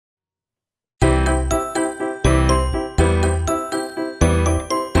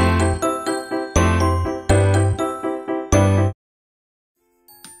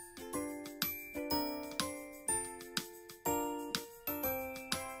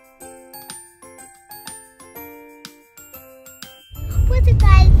What's up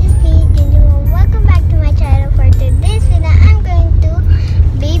guys, it's me, Jaymiela. Welcome back to my channel. For today's video, I'm going to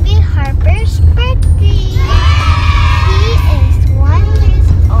baby Harper's birthday. He is 1 year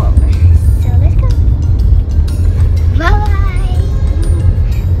old. So let's go. Bye-bye.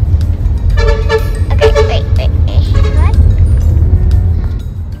 Okay, wait. What?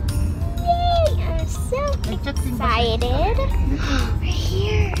 Yay, I'm so excited. We're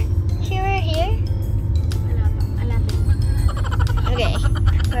here. We're here. Okay,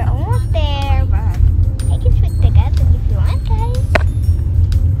 we're almost there, but I can speak together if you want, guys.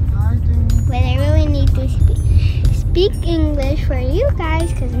 But I really need to speak English for you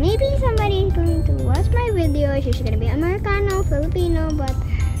guys, because maybe somebody is going to watch my video. She's going to be Americano, Filipino, but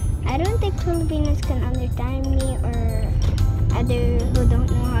I don't think Filipinos can understand me or other who don't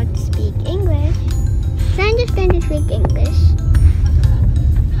know how to speak English. So I'm just going to speak English.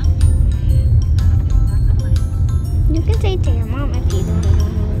 You can say it to your mom if you don't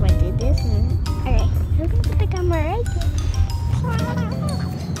know what it is. Alright, I'm going to put the camera right here.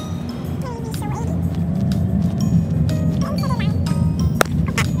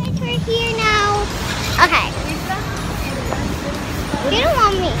 Guys, we're here now. Okay. You don't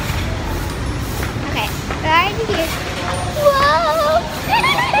want me. Okay, we're already here. Whoa!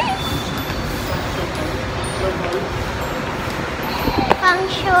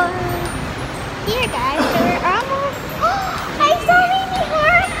 Function. Here guys, so we're almost. I saw Mini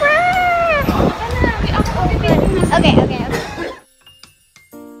Harper! Okay.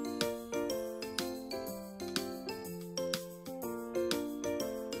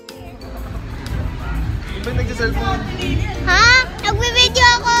 Ba't nagsa-cellphone? Ha? Nagbe-video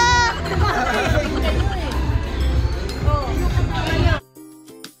ako!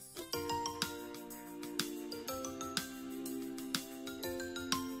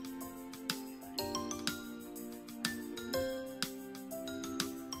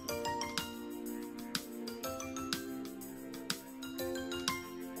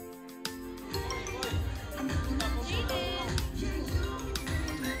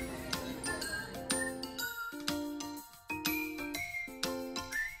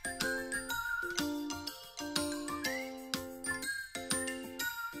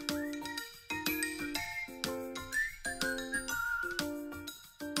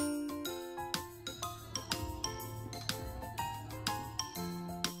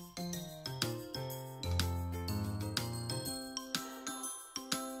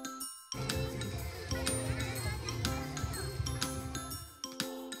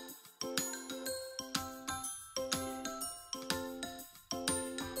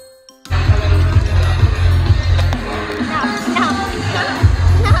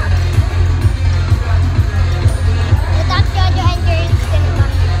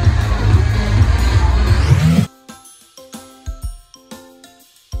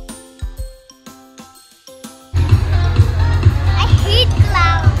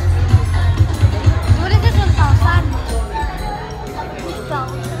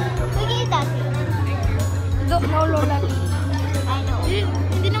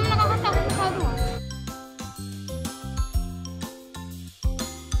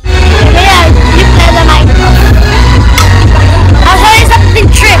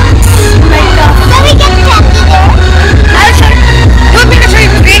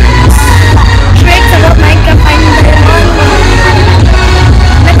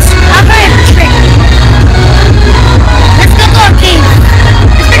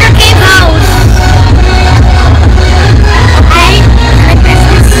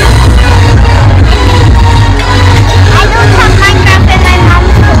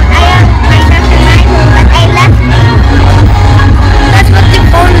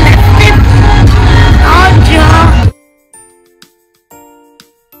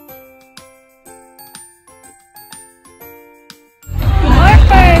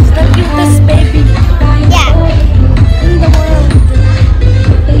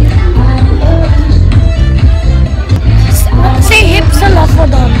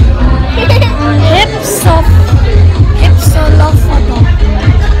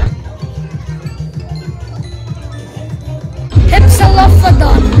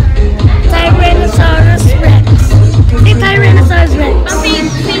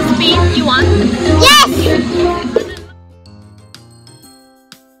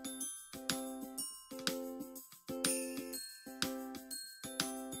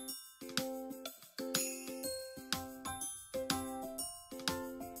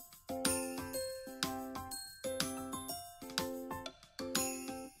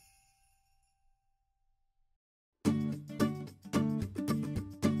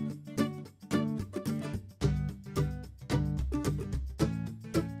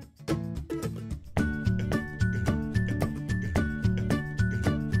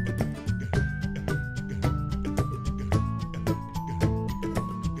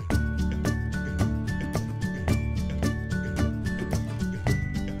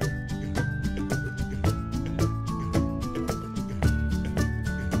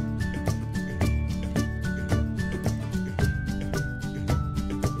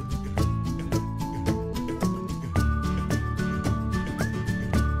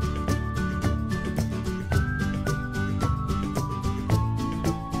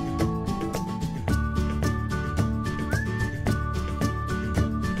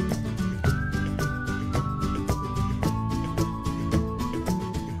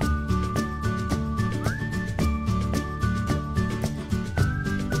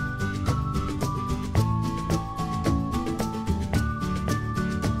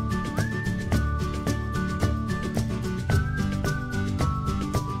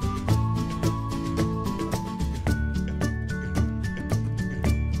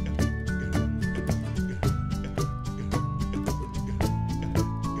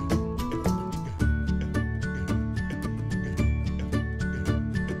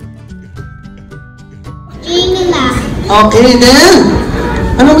 Okay, then,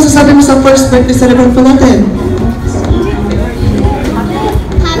 ano masasabi mo sa first birthday celebrant po natin?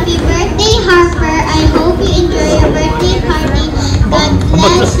 Happy birthday, Harper. I hope you enjoy your birthday party. God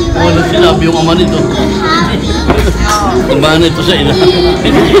bless you. I hope Sinabi yung ama nito. you're happy. Diba nito sa ina?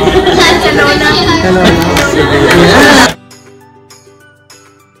 Hello.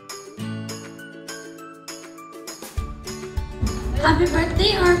 Happy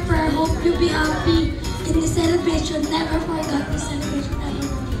birthday, Harper. Hope you be happy in the celebration. Never forget the celebration ever.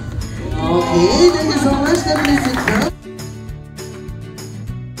 Okay, thank you so much. Let me sit down.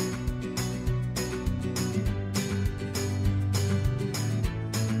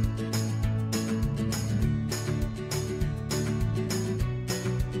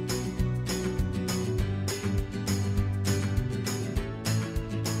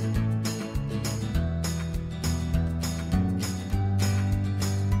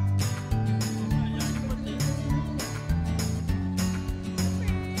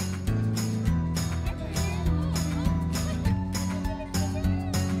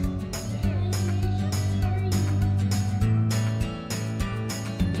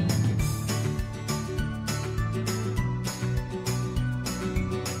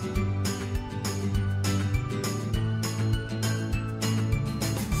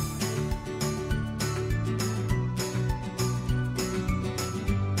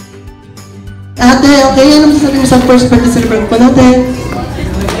 Ate, okay, ano masasabi mo sa first birthday celebrant po natin?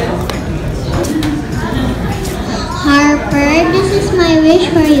 Harper, this is my wish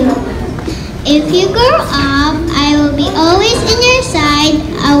for you. If you grow up, I will be always in your side.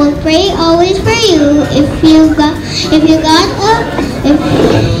 I will pray always for you. If you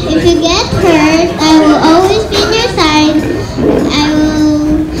get hurt, I will always be in your side. I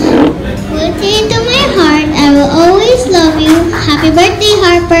will put you into my heart. I will always love you. Happy birthday,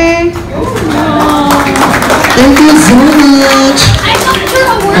 Harper. Thank you so much.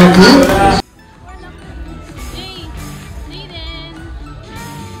 Okay. Jaden.